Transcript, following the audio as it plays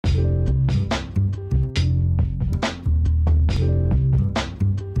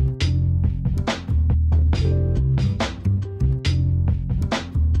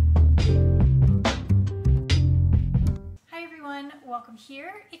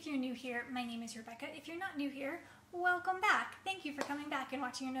If you're new here, my name is Rebecca. If you're not new here, welcome back. Thank you for coming back and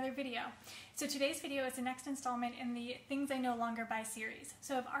watching another video. So today's video is the next installment in the Things I No Longer Buy series.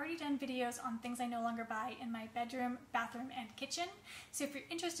 So I've already done videos on things I no longer buy in my bedroom, bathroom, and kitchen. So if you're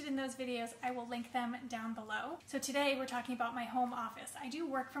interested in those videos, I will link them down below. So today we're talking about my home office. I do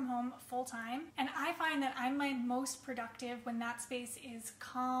work from home full time, and I find that I'm my most productive when that space is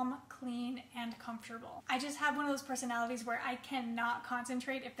calm, clean, and comfortable. I just have one of those personalities where I cannot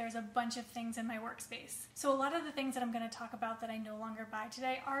concentrate if there's a bunch of things in my workspace. So a lot of the things that I'm going to talk about that I no longer buy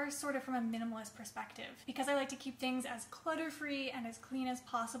today are sort of from a minimalist perspective, because I like to keep things as clutter-free and as clean as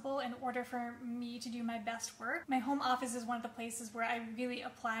possible in order for me to do my best work. My home office is one of the places where I really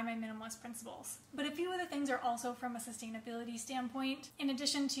apply my minimalist principles. But a few of the things are also from a sustainability standpoint. In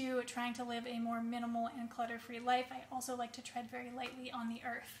addition to trying to live a more minimal and clutter-free life, I also like to tread very lightly on the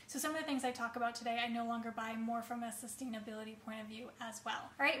earth. So some of the things I talk about today I no longer buy more from a sustainability point of view as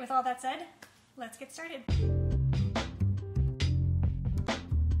well. All right, with all that said, let's get started.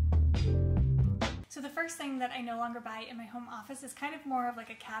 So the first thing that I no longer buy in my home office is kind of more of like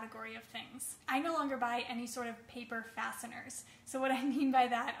a category of things. I no longer buy any sort of paper fasteners. So what I mean by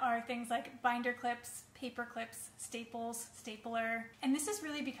that are things like binder clips, paper clips, staples, stapler. And this is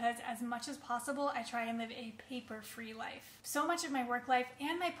really because as much as possible, I try and live a paper-free life. So much of my work life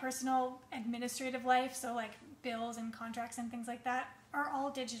and my personal administrative life, so like bills and contracts and things like that, are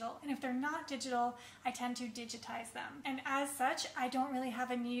all digital. And if they're not digital, I tend to digitize them. And as such, I don't really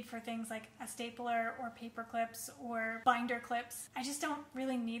have a need for things like a stapler or paper clips or binder clips. I just don't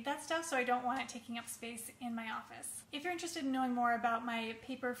really need that stuff, so I don't want it taking up space in my office. If you're interested in knowing more about my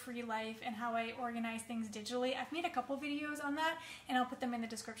paper-free life and how I organize things digitally, I've made a couple videos on that, and I'll put them in the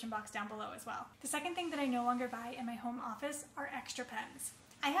description box down below as well. The second thing that I no longer buy in my home office are extra pens.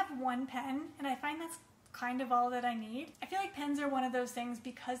 I have one pen, and I find that's kind of all that I need. I feel like pens are one of those things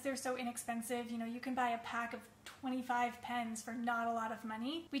because they're so inexpensive. You know, you can buy a pack of 25 pens for not a lot of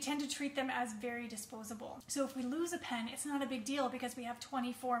money. We tend to treat them as very disposable. So if we lose a pen, it's not a big deal because we have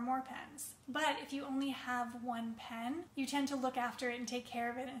 24 more pens. But if you only have one pen, you tend to look after it and take care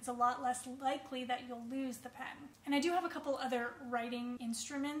of it, and it's a lot less likely that you'll lose the pen. And I do have a couple other writing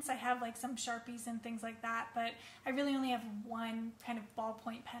instruments. I have like some Sharpies and things like that, but I really only have one kind of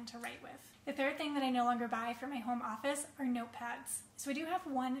ballpoint pen to write with. The third thing that I no longer buy for my home office are notepads. So I do have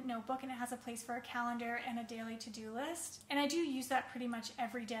one notebook, and it has a place for a calendar and a daily to-do list. And I do use that pretty much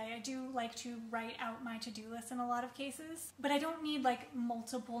every day. I do like to write out my to-do list in a lot of cases, but I don't need like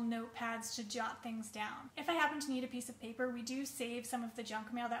multiple notepads to jot things down. If I happen to need a piece of paper, we do save some of the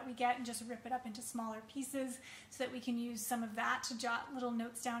junk mail that we get and just rip it up into smaller pieces so that we can use some of that to jot little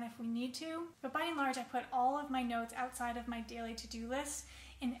notes down if we need to. But by and large, I put all of my notes outside of my daily to-do list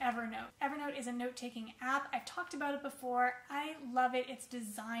in Evernote. Evernote is a note-taking app. I've talked about it before. I love it. It's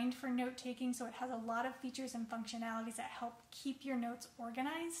designed for note-taking, so it has a lot of features and functionalities that help keep your notes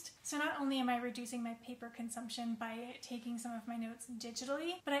organized. So not only am I reducing my paper consumption by taking some of my notes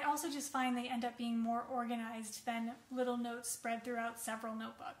digitally, but I also just find they end up being more organized than little notes spread throughout several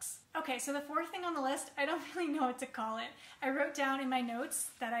notebooks. Okay, so the fourth thing on the list, I don't really know what to call it. I wrote down in my notes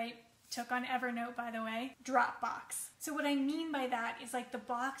that I took on Evernote, by the way, Dropbox. So what I mean by that is like the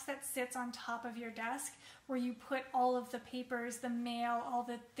box that sits on top of your desk where you put all of the papers, the mail, all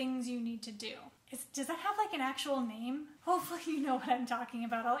the things you need to do. Does that have like an actual name? Hopefully you know what I'm talking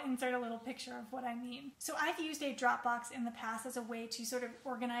about. I'll insert a little picture of what I mean. So I've used a Dropbox in the past as a way to sort of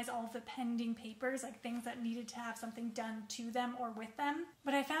organize all of the pending papers, like things that needed to have something done to them or with them.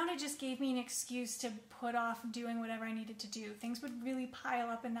 But I found it just gave me an excuse to put off doing whatever I needed to do. Things would really pile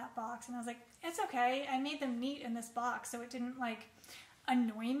up in that box, and I was like, it's okay. I made them neat in this box, so it didn't like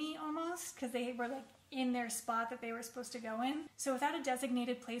annoy me almost, because they were like in their spot that they were supposed to go in. So without a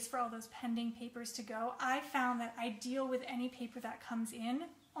designated place for all those pending papers to go, I found that I deal with any paper that comes in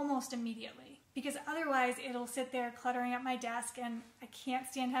almost immediately, because otherwise it'll sit there cluttering up my desk, and I can't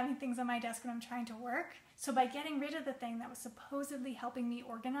stand having things on my desk when I'm trying to work. So by getting rid of the thing that was supposedly helping me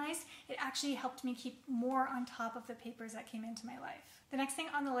organize, it actually helped me keep more on top of the papers that came into my life. The next thing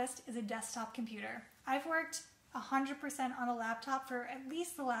on the list is a desktop computer. I've worked 100% on a laptop for at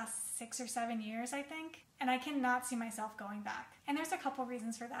least the last 6 or 7 years, I think, and I cannot see myself going back. And there's a couple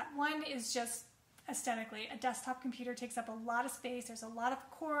reasons for that. One is just aesthetically. A desktop computer takes up a lot of space. There's a lot of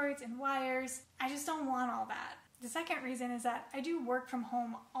cords and wires. I just don't want all that. The second reason is that I do work from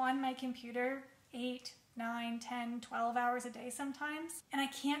home on my computer 8, 9, 10, 12 hours a day sometimes, and I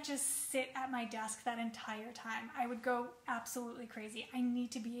can't just sit at my desk that entire time. I would go absolutely crazy. I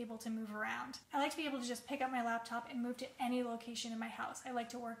need to be able to move around. I like to be able to just pick up my laptop and move to any location in my house. I like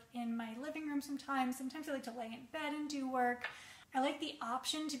to work in my living room sometimes. Sometimes I like to lay in bed and do work. I like the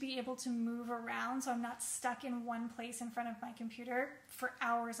option to be able to move around so I'm not stuck in one place in front of my computer for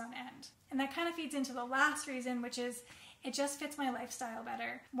hours on end. And that kind of feeds into the last reason, which is it just fits my lifestyle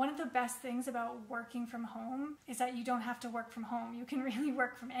better. One of the best things about working from home is that you don't have to work from home. You can really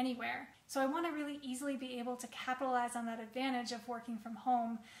work from anywhere. So I want to really easily be able to capitalize on that advantage of working from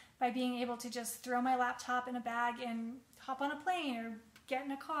home by being able to just throw my laptop in a bag and hop on a plane or get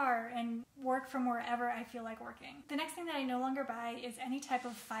in a car and work from wherever I feel like working. The next thing that I no longer buy is any type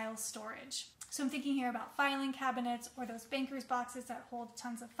of file storage. So I'm thinking here about filing cabinets or those banker's boxes that hold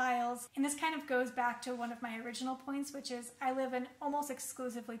tons of files. And this kind of goes back to one of my original points, which is I live an almost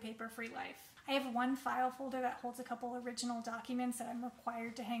exclusively paper-free life. I have one file folder that holds a couple original documents that I'm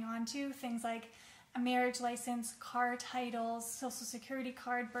required to hang on to, things like a marriage license, car titles, social security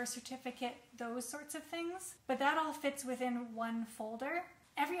card, birth certificate, those sorts of things. But that all fits within one folder.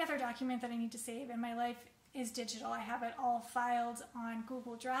 Every other document that I need to save in my life is digital. I have it all filed on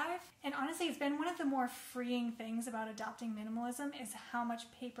Google Drive. And honestly, it's been one of the more freeing things about adopting minimalism is how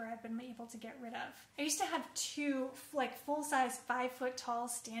much paper I've been able to get rid of. I used to have two full-size 5-foot tall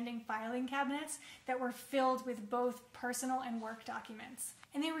standing filing cabinets that were filled with both personal and work documents.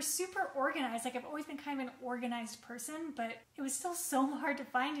 And they were super organized. I've always been kind of an organized person, but it was still so hard to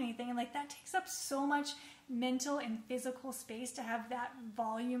find anything. And that takes up so much mental and physical space to have that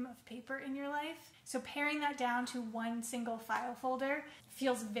volume of paper in your life. So paring that down to one single file folder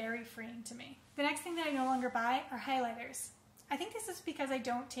feels very freeing to me. The next thing that I no longer buy are highlighters. I think this is because I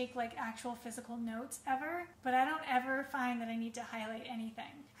don't take actual physical notes ever, but I don't ever find that I need to highlight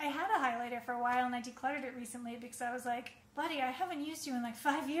anything. I had a highlighter for a while and I decluttered it recently because I was like, buddy, I haven't used you in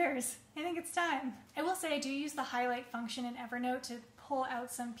 5 years. I think it's time. I will say I do use the highlight function in Evernote to pull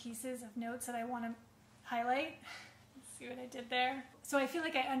out some pieces of notes that I want to highlight. Let's see what I did there. So I feel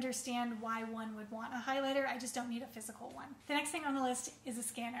like I understand why one would want a highlighter. I just don't need a physical one. The next thing on the list is a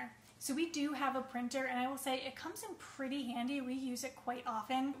scanner. So we do have a printer, and I will say it comes in pretty handy. We use it quite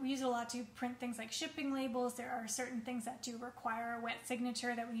often. We use it a lot to print things like shipping labels. There are certain things that do require a wet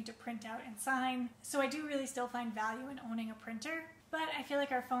signature that we need to print out and sign. So I do really still find value in owning a printer, but I feel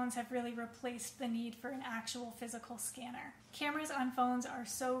like our phones have really replaced the need for an actual physical scanner. Cameras on phones are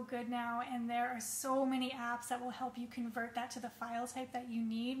so good now, and there are so many apps that will help you convert that to the file type that you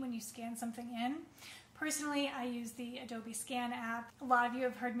need when you scan something in. Personally, I use the Adobe Scan app. A lot of you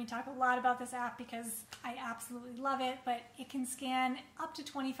have heard me talk a lot about this app because I absolutely love it, but it can scan up to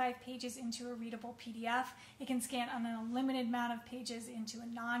 25 pages into a readable PDF. It can scan an unlimited amount of pages into a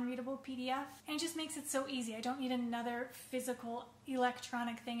non-readable PDF, and it just makes it so easy. I don't need another physical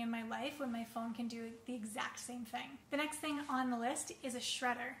electronic thing in my life when my phone can do the exact same thing. The next thing on the list is a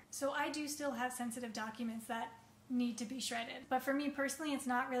shredder. So I do still have sensitive documents that need to be shredded. But for me personally, it's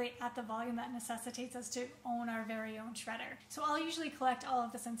not really at the volume that necessitates us to own our very own shredder. So I'll usually collect all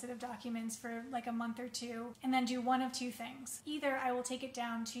of the sensitive documents for a month or two and then do one of two things. Either I will take it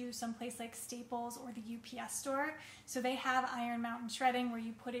down to some place like Staples or the UPS store. So they have Iron Mountain shredding where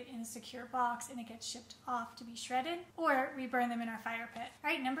you put it in a secure box and it gets shipped off to be shredded, or we burn them in our fire pit. All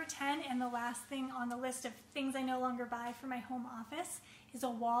right, number 10 and the last thing on the list of things I no longer buy for my home office is a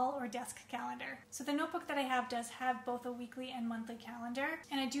wall or desk calendar. So the notebook that I have does have both a weekly and monthly calendar,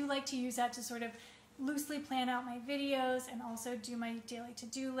 and I do like to use that to sort of loosely plan out my videos and also do my daily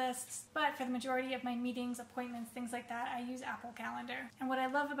to-do lists. But for the majority of my meetings, appointments, things like that, I use Apple Calendar. And what I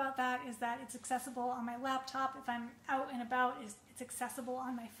love about that is that it's accessible on my laptop. If I'm out and about, it's accessible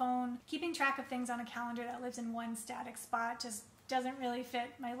on my phone. Keeping track of things on a calendar that lives in one static spot just doesn't really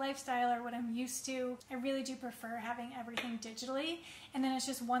fit my lifestyle or what I'm used to. I really do prefer having everything digitally, and then it's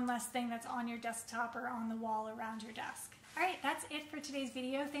just one less thing that's on your desktop or on the wall around your desk. All right, that's it for today's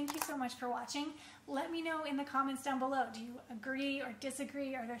video. Thank you so much for watching. Let me know in the comments down below. Do you agree or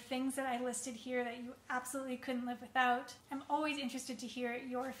disagree? Are there things that I listed here that you absolutely couldn't live without? I'm always interested to hear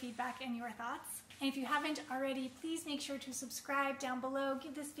your feedback and your thoughts. And if you haven't already, please make sure to subscribe down below.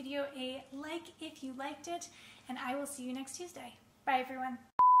 Give this video a like if you liked it, and I will see you next Tuesday. Bye, everyone.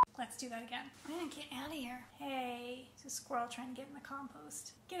 Let's do that again. I'm gonna get out of here. Hey, it's a squirrel trying to get in the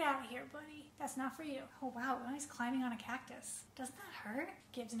compost. Get out of here, buddy. That's not for you. Oh, wow, now he's climbing on a cactus. Doesn't that hurt?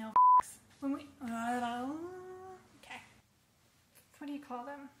 Gives no f***s. When we... Okay. What do you call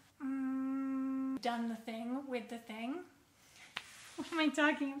them? Done the thing with the thing. What am I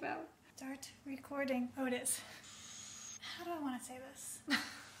talking about? Start recording. Oh, it is. How do I want to say this?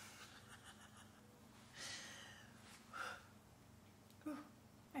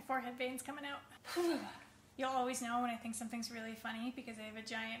 My forehead vein's coming out. You'll always know when I think something's really funny because I have a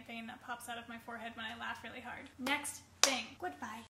giant vein that pops out of my forehead when I laugh really hard. Next thing. Goodbye.